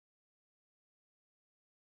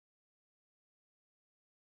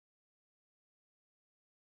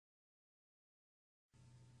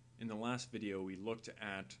In the last video, we looked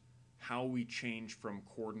at how we change from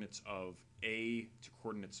coordinates of A to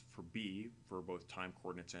coordinates for B, for both time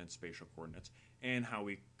coordinates and spatial coordinates, and how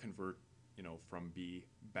we convert, from B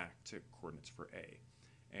back to coordinates for A.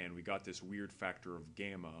 And we got this weird factor of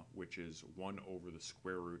gamma, which is 1 over the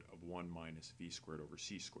square root of 1 minus v squared over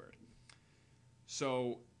c squared.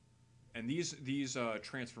 So, and these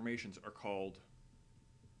transformations are called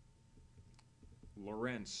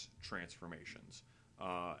Lorentz transformations.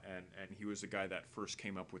 And he was the guy that first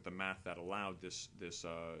came up with the math that allowed the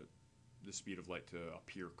speed of light to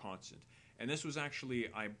appear constant. And this was actually,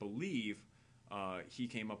 I believe, he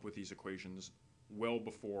came up with these equations well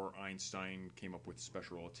before Einstein came up with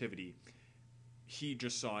special relativity. He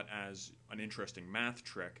just saw it as an interesting math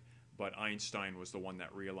trick, but Einstein was the one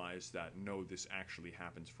that realized that no, this actually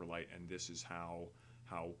happens for light, and this is how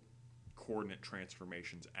coordinate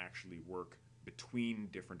transformations actually work between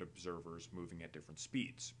different observers moving at different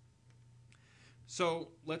speeds. So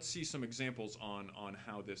let's see some examples on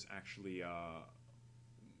how this actually,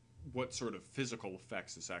 what sort of physical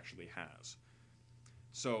effects this actually has.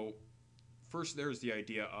 So first there's the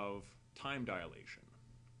idea of time dilation,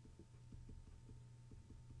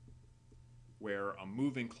 where a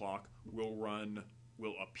moving clock will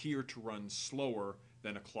appear to run slower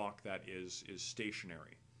than a clock that is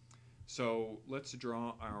stationary. So let's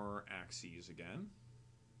draw our axes again.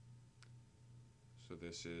 So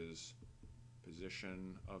this is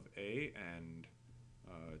position of A and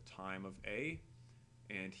time of A.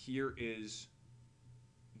 And here is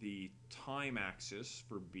the time axis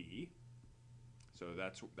for B. So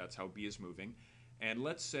that's how B is moving. And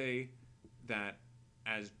let's say that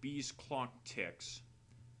as B's clock ticks,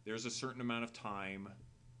 there's a certain amount of time,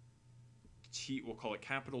 we'll call it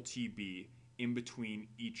capital TB, in between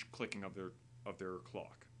each clicking of their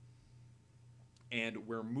clock. And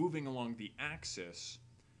we're moving along the axis.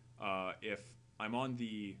 If I'm on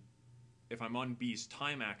B's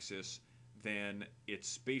time axis, then its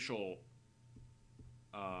spatial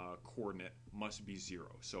coordinate must be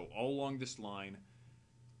 0. So all along this line,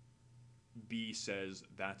 B says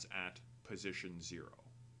that's at position 0.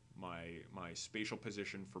 My spatial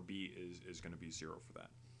position for B is going to be 0 for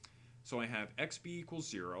that. So I have xb equals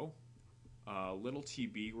 0. Little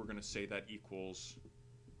tb, we're going to say that equals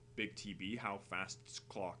big TB, how fast its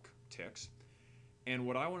clock ticks. And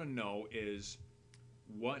what I want to know is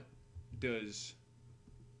what does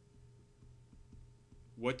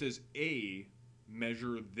A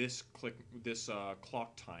measure this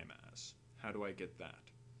clock time as? How do I get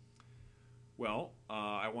that? Well,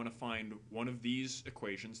 I want to find one of these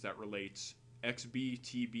equations that relates xb,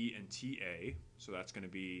 tb, and ta. So that's going to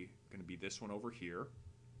be this one over here.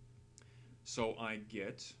 So I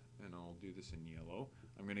get, and I'll do this in yellow,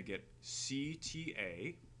 I'm going to get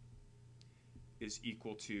CTA is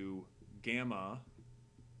equal to gamma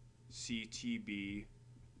CTB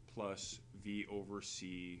plus V over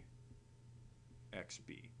C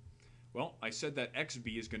XB. Well, I said that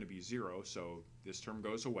XB is going to be 0, so this term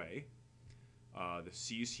goes away. The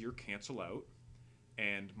C's here cancel out,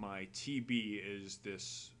 and my TB is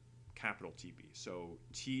this capital TB. So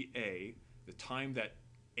TA, the time that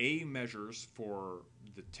A measures for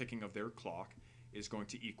the ticking of their clock, is going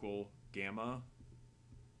to equal gamma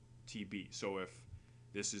TB. So if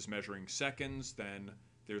this is measuring seconds, then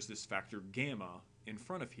there's this factor gamma in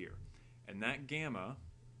front of here. And that gamma,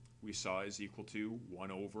 we saw, is equal to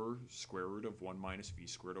 1 over square root of 1 minus v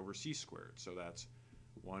squared over c squared. So that's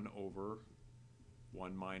 1 over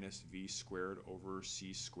 1 minus v squared over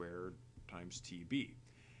c squared times tb.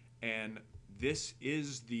 And this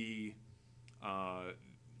is the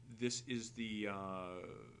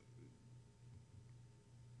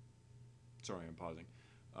sorry, I'm pausing.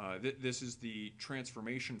 This is the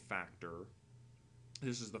transformation factor.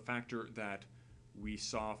 This is the factor that we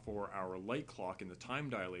saw for our light clock in the time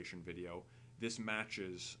dilation video. This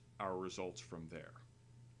matches our results from there.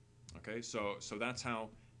 Okay, so that's how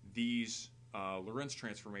these Lorentz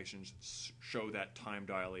transformations show that time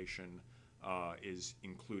dilation is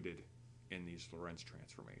included in these Lorentz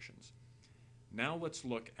transformations. Now let's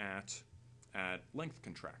look at length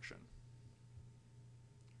contraction.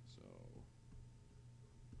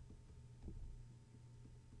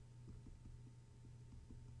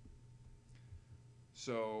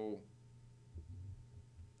 So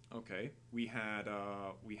okay, we had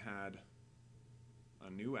a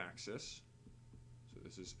new axis. So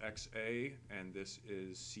this is XA and this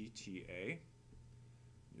is CTA.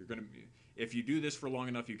 You're going to, if you do this for long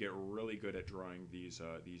enough, you get really good at drawing these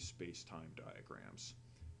space-time diagrams,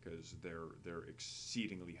 because they're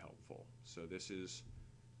exceedingly helpful. So this is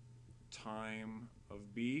time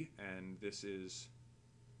of B, and this is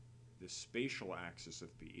the spatial axis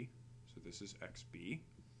of B. So this is xb.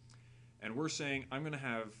 And we're saying I'm going to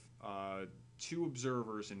have two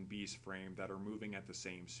observers in B's frame that are moving at the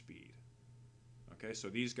same speed. Okay, so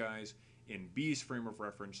these guys in B's frame of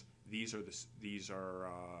reference, these are the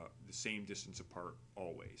same distance apart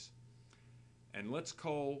always. And let's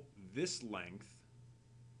call this length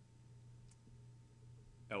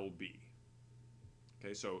LB.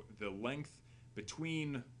 Okay, so the length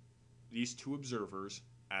between these two observers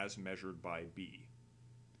as measured by B.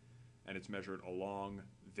 And it's measured along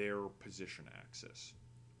their position axis.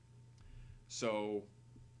 So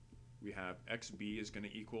we have XB is going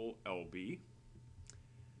to equal LB.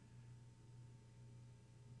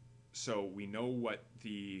 So we know what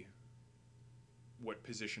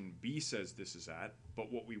position B says this is at,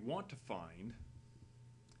 but what we want to find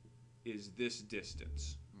is this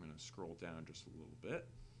distance. I'm going to scroll down just a little bit.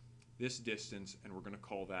 This distance, and we're going to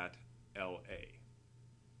call that LA.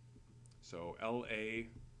 So LA,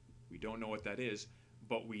 we don't know what that is,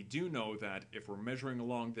 but we do know that if we're measuring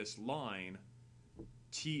along this line,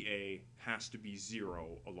 TA has to be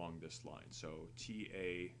 0 along this line. So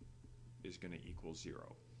TA is going to equal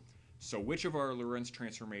 0. So which of our Lorentz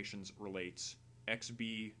transformations relates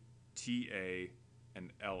XB, TA,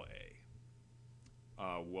 and LA?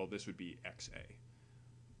 Well, this would be XA.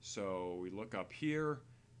 So we look up here,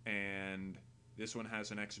 and this one has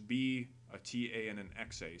an XB, a TA, and an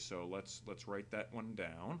XA. So let's write that one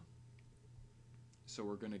down. So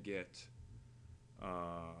we're going to get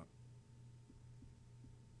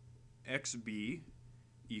XB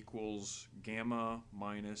equals gamma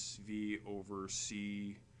minus V over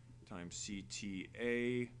C times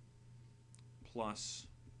CTA plus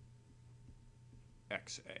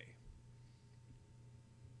XA.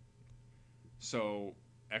 So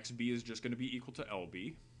XB is just going to be equal to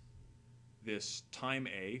LB. This time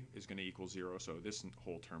A is going to equal 0, so this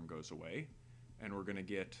whole term goes away. And we're going to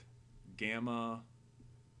get gamma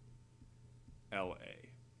LA,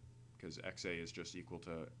 because XA is just equal to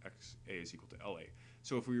XA is equal to LA.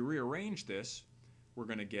 So if we rearrange this, we're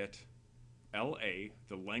going to get LA,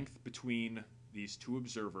 the length between these two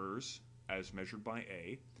observers as measured by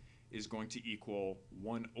A, is going to equal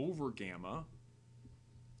 1 over gamma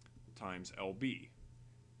times LB.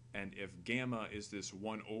 And if gamma is this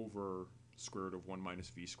 1 over square root of 1 minus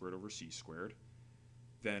V squared over C squared,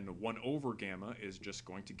 then 1 over gamma is just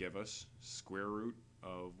going to give us square root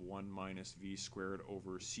of 1 minus V squared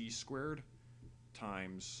over C squared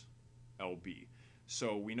times LB.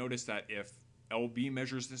 So we notice that if LB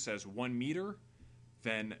measures this as 1 meter,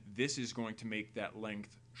 then this is going to make that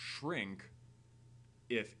length shrink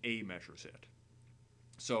if A measures it.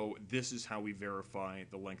 So this is how we verify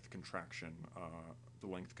the length contraction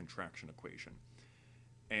equation.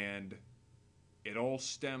 And it all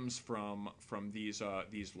stems from these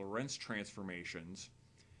Lorentz transformations,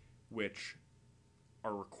 which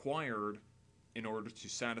are required in order to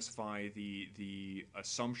satisfy the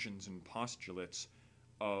assumptions and postulates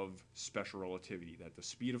of special relativity, that the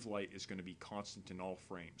speed of light is going to be constant in all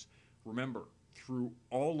frames. Remember, through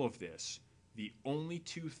all of this, the only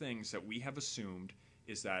two things that we have assumed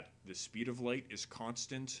is that the speed of light is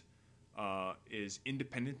constant, is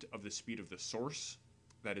independent of the speed of the source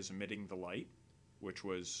that is emitting the light, which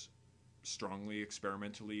was strongly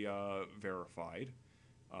experimentally verified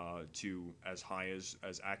to as high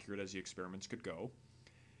as accurate as the experiments could go,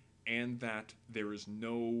 and that there is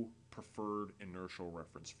no preferred inertial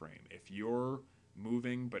reference frame. If you're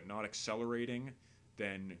moving but not accelerating,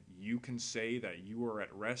 then you can say that you are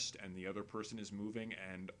at rest and the other person is moving,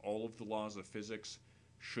 and all of the laws of physics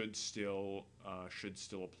should still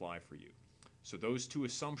apply for you. So those two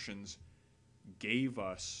assumptions gave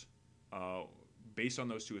us, based on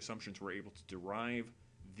those two assumptions, we're able to derive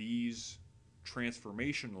these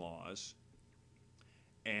transformation laws,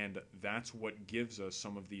 and that's what gives us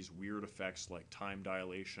some of these weird effects like time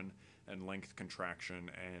dilation and length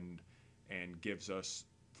contraction, and gives us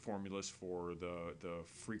formulas for the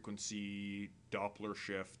frequency Doppler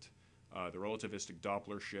shift, the relativistic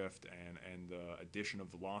Doppler shift, and the addition of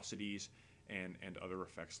velocities, and other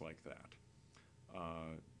effects like that.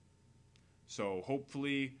 So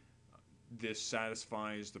hopefully this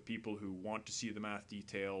satisfies the people who want to see the math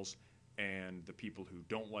details, and the people who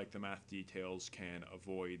don't like the math details can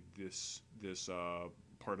avoid this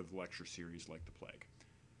part of the lecture series like the plague.